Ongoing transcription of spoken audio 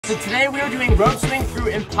So today we are doing rope swing through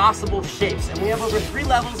impossible shapes, and we have over 3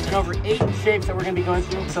 levels and over 8 shapes that we're gonna be going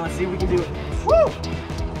through. So let's see if we can do it. Woo!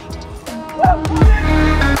 Woo!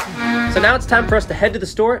 So now it's time for us to head to the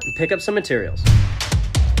store and pick up some materials.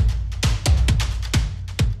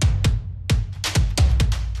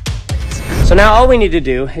 So now all we need to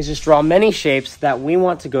do is just draw many shapes that we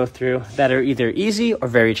want to go through that are either easy or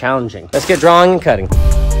very challenging. Let's get drawing and cutting.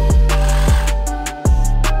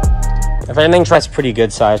 If everything tries pretty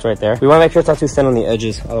good size right there, we want to make sure it's not too thin on the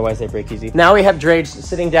edges, otherwise they break easy. Now we have Drage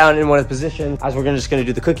sitting down in one of the positions, as we're just gonna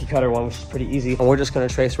do the cookie cutter one, which is pretty easy. And we're just gonna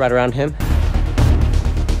trace right around him. I'm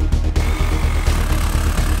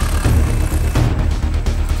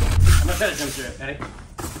gonna try to jump through it, ready?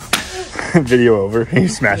 Video over, you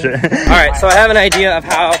smash it. All right, so I have an idea of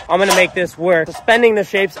how I'm gonna make this work. Suspending the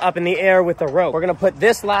shapes up in the air with the rope. We're gonna put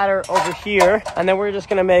this ladder over here, and then we're just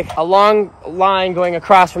gonna make a long line going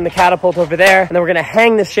across from the catapult over there, and then we're gonna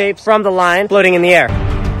hang the shapes from the line floating in the air.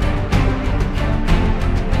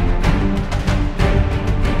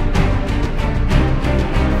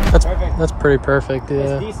 That's pretty perfect,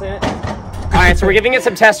 yeah. It's decent. All right, so we're giving it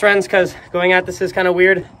some test runs because going at this is kind of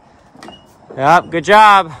weird. Yep, good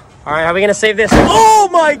job. All right, how are we gonna save this? Oh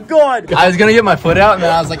my God! I was gonna get my foot out and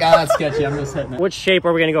then I was like, ah, that's sketchy, I'm just hitting it. Which shape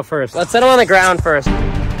are we gonna go first? Let's set them on the ground first.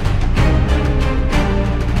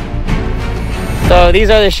 So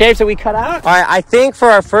these are the shapes that we cut out. All right, I think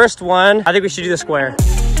for our first one, I think we should do the square.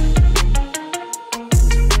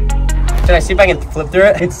 Should I see if I can flip through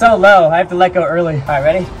it? It's so low, I have to let go early. All right,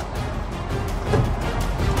 ready?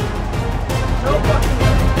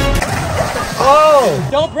 Oh!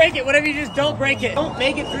 Don't break it, whatever you just don't break it. Don't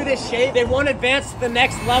make it through this shape. They won't advance to the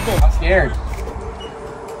next level. I'm scared.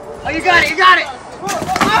 Oh, you got it, you got it!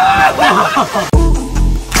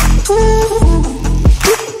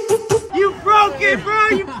 You broke it, bro!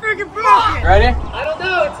 You freaking broke it! Ready? I don't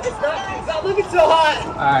know, it's not looking so hot.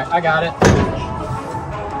 All right, I got it.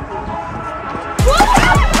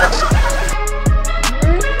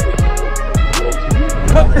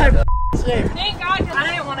 Thank God, because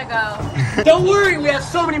I didn't want to go. Don't worry, we have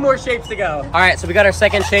so many more shapes to go. All right, so we got our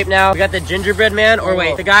second shape now. We got the gingerbread man, or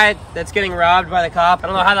wait, the guy that's getting robbed by the cop. I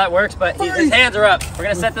don't know how that works, but his hands are up. We're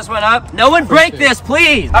gonna set this one up. No one break this,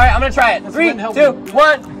 please. All right, I'm gonna try it. 3, 2,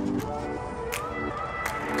 1.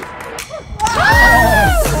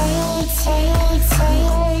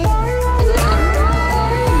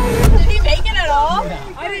 Did he make it at all?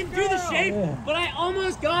 I didn't do the shape, but I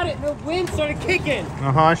almost got it. The wind started kicking.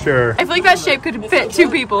 Sure. I feel like that shape could fit 2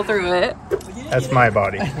 people through it. That's my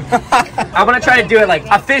body. I'm gonna try to do it like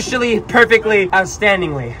officially, perfectly,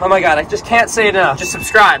 outstandingly. Oh my God, I just can't say it enough. Just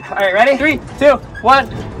subscribe. All right, ready? 3, 2, 1.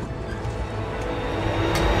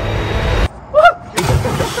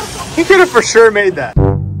 You could have for sure made that.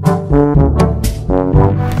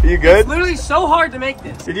 Are you good? It's literally so hard to make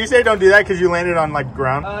this. Did you say don't do that because you landed on like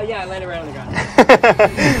ground? Yeah, I landed right on the ground.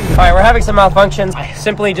 All right, we're having some malfunctions. I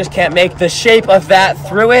simply just can't make the shape of that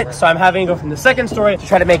through it, so I'm having to go from the second story to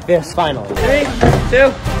try to make this finally. 3,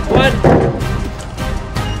 2, 1.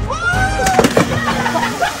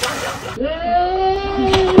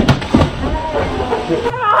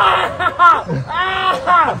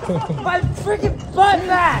 My freaking butt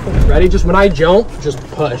back! Ready? Just when I jump, just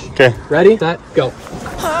push. Okay. Ready, set, go.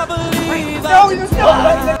 No, you're still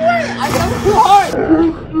I jumped too hard!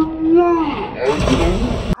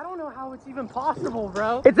 I don't know how it's even possible,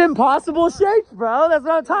 bro. It's impossible shapes, bro. That's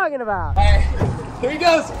what I'm talking about. All right, here he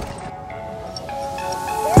goes.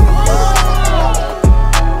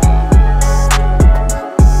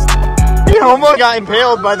 You almost got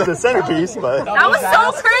impaled by the centerpiece, but... That was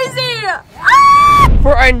so crazy!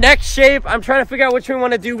 For our next shape, I'm trying to figure out which one we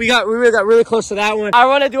want to do. We got really close to that one. I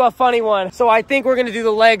want to do a funny one. So I think we're going to do the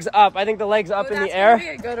legs up. I think the legs up in the air.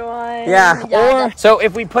 That's a good one. Yeah. Or, so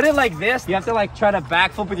if we put it like this, you have to like try to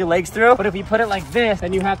backflip with your legs through. But if we put it like this,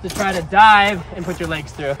 then you have to try to dive and put your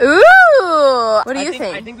legs through. Ooh! What do you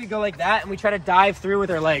think? I think we go like that and we try to dive through with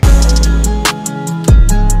our legs.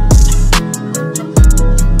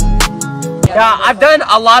 Yeah, I've done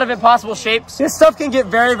a lot of impossible shapes. This stuff can get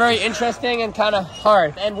very interesting and kind of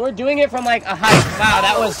hard. And we're doing it from like a height. Wow,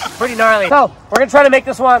 that was pretty gnarly. So we're gonna try to make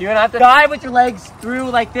this one. You're gonna have to dive with your legs through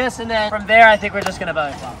like this, and then from there, I think we're just gonna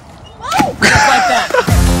belly flop. Just like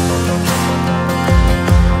that.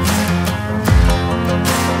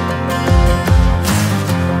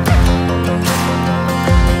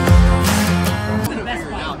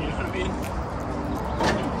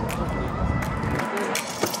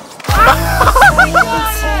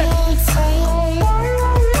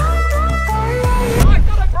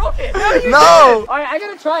 No! All right, I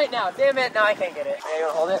gotta try it now. Damn it, now I can't get it. Are you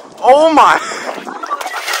gonna hold it? Oh my!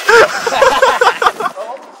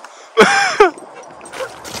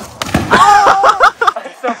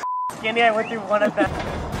 again. We're through one of them.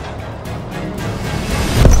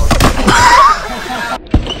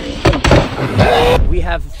 We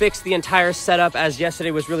have fixed the entire setup as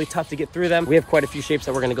yesterday was really tough to get through them. We have quite a few shapes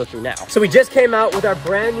that we're gonna go through now. So we just came out with our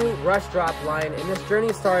brand new rush drop line, and this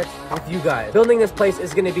journey starts with you guys. Building this place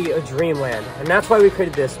is gonna be a dreamland, and that's why we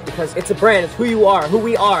created this, because it's a brand, it's who you are, who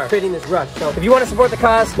we are, creating this rush. So if you wanna support the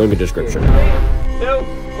cause, link in the description. 3, 2,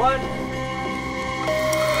 1.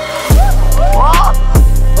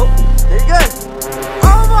 Oh, there you go.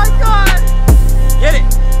 Oh my God! Get it!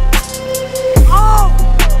 Oh!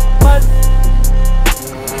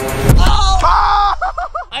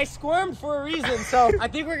 I squirmed for a reason, so I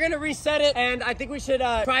think we're gonna reset it, and I think we should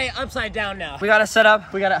try it upside down now. We got it set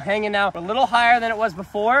up, we got it hanging now. We're a little higher than it was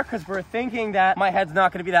before, because we're thinking that my head's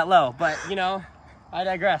not gonna be that low, but you know, I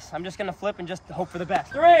digress. I'm just gonna flip and just hope for the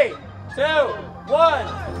best. 3, 2, 1.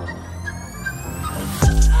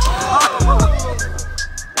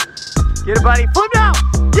 Get it, buddy. Flip now!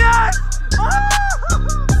 Yes!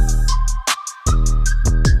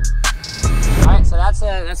 So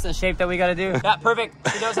that's the shape that we gotta do. Yeah, perfect.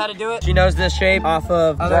 She knows how to do it. She knows this shape off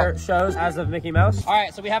of other shows as of Mickey Mouse. All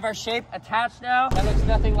right, so we have our shape attached now. That looks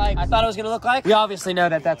nothing like I thought it was gonna look like. We obviously know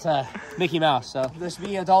that that's Mickey Mouse, so there's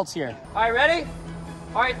be adults here. All right, ready?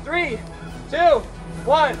 All right, 3, 2,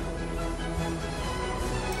 1.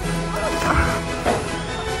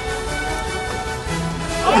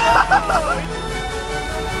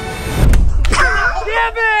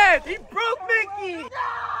 Damn it! He broke Mickey!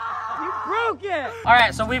 Broke it! All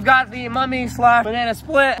right, so we've got the mummy slash banana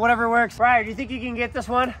split, whatever works. Brian, do you think you can get this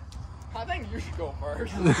one? I think you should go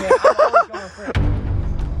first. Okay, I'm always going first.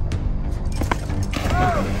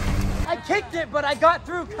 I kicked it, but I got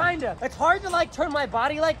through, kinda. It's hard to like turn my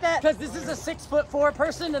body like that because this is a 6'4"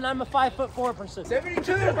 person and I'm a 5'4" person.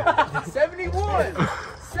 72, 71,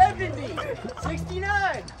 70,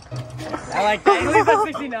 69. I like that. At least that's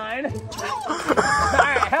 69. All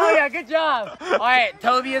right, hell yeah, good job. All right,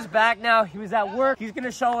 Toby is back now. He was at work. He's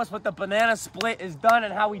gonna show us what the banana split is done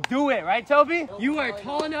and how we do it, right, Toby? You are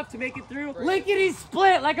tall enough to make it through. Lickety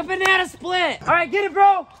split, like a banana split. All right, get it,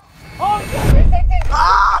 bro. Oh, shit.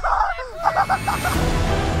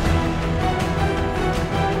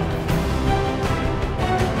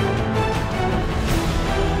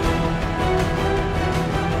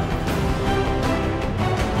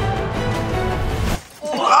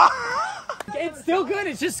 It's still good,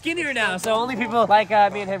 it's just skinnier now, so only people like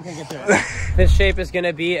me and him can get through it. This shape is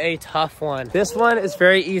gonna be a tough one. This one is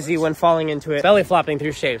very easy when falling into it, belly flopping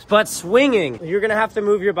through shapes, but swinging, you're gonna have to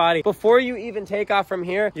move your body. Before you even take off from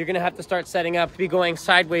here, you're gonna have to start setting up to be going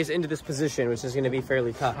sideways into this position, which is gonna be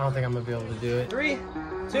fairly tough. I don't think I'm gonna be able to do it. 3,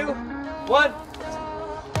 2, 1.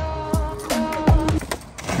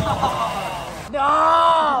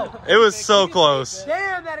 No! It was so close.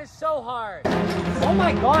 Damn, that is so hard. Oh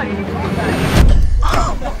my God, you didn't that.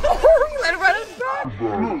 Let it run inside.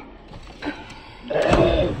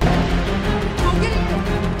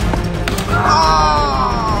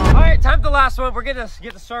 All right, time for the last one. We're gonna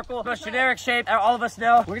get the circle, most generic shape. All of us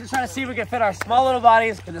know. We're gonna try to see if we can fit our small little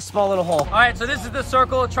bodies in this small little hole. All right, so this is the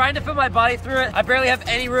circle. Trying to fit my body through it. I barely have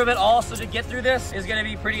any room at all, so to get through this is gonna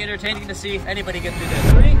be pretty entertaining to see anybody get through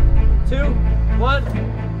this. 3, 2, 1.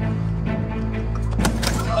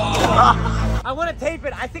 I want to tape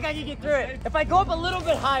it. I think I can get through it. If I go up a little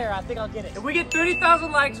bit higher, I think I'll get it. If we get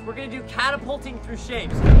 30,000 likes, we're going to do catapulting through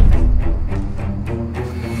shapes.